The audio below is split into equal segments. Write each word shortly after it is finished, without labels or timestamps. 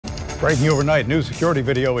Breaking overnight new security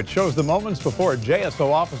video. It shows the moments before a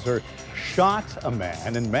JSO officer shot a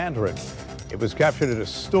man in Mandarin. It was captured at a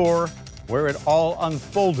store where it all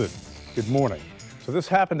unfolded. Good morning. So this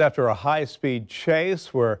happened after a high-speed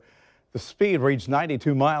chase where the speed reached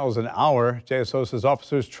 92 miles an hour. JSO says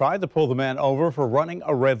officers tried to pull the man over for running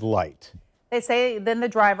a red light. They say then the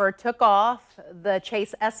driver took off. The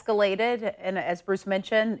chase escalated and, as Bruce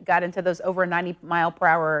mentioned, got into those over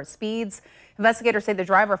 90-mile-per-hour speeds. Investigators say the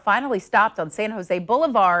driver finally stopped on San Jose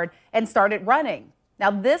Boulevard and started running.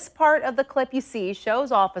 Now, this part of the clip you see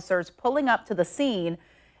shows officers pulling up to the scene.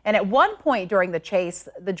 And at one point during the chase,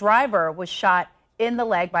 the driver was shot in the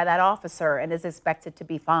leg by that officer and is expected to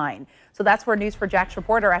be fine. So that's where News4Jax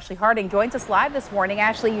reporter Ashley Harding joins us live this morning.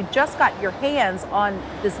 Ashley, you just got your hands on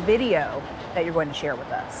this video that you're going to share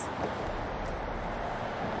with us.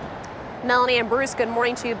 Melanie and Bruce, good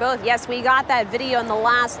morning to you both. Yes, we got that video in the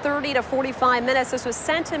last 30 to 45 minutes. This was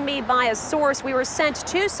sent to me by a source. We were sent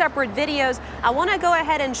two separate videos. I want to go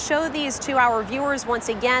ahead and show these to our viewers once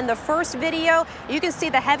again. The first video, you can see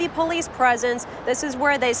the heavy police presence. This is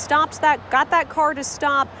where they got that car to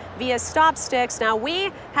stop via stop sticks. Now,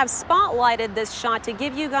 we have spotlighted this shot to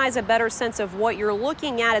give you guys a better sense of what you're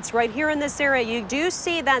looking at. It's right here in this area. You do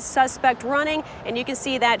see that suspect running, and you can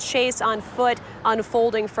see that chase on foot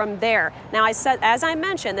unfolding from there. Now, as I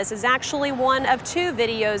mentioned, this is actually one of two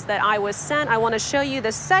videos that I was sent. I want to show you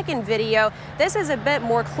the second video. This is a bit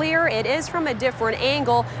more clear. It is from a different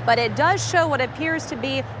angle, but it does show what appears to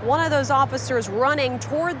be one of those officers running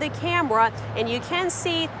toward the camera, and you can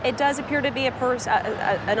see it does appear to be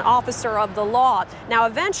an officer of the law. Now,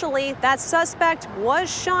 eventually, that suspect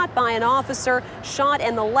was shot by an officer, shot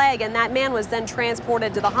in the leg, and that man was then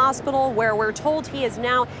transported to the hospital where we're told he is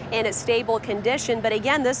now in a stable condition. But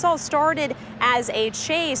again, this all started as a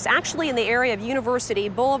chase actually in the area of University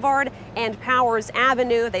Boulevard and Powers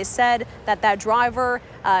Avenue. They said that that driver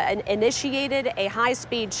initiated a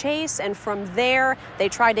high-speed chase, and from there they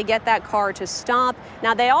tried to get that car to stop.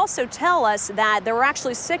 Now, they also tell us that there were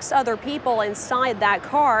actually 6 other people inside that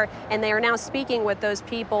car, and they are now speaking with those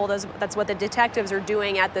people. That's what the detectives are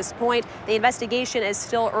doing at this point. The investigation is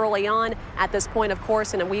still early on at this point, of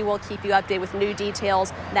course, and we will keep you updated with new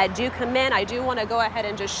details that do come in. I do want to go ahead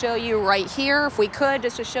and just show you right here, if we could,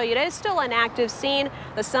 just to show you it is still an active scene.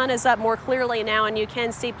 The sun is up more clearly now, and you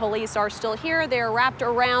can see police are still here. They are wrapped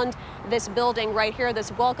around this building right here.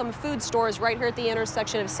 This Welcome Food Store is right here at the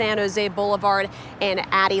intersection of San Jose Boulevard and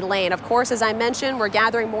Addy Lane. Of course, as I mentioned, we're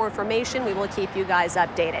gathering more information. We will keep you guys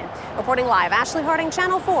updated. Reporting live, Ashley Harding,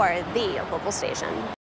 Channel 4, the local station.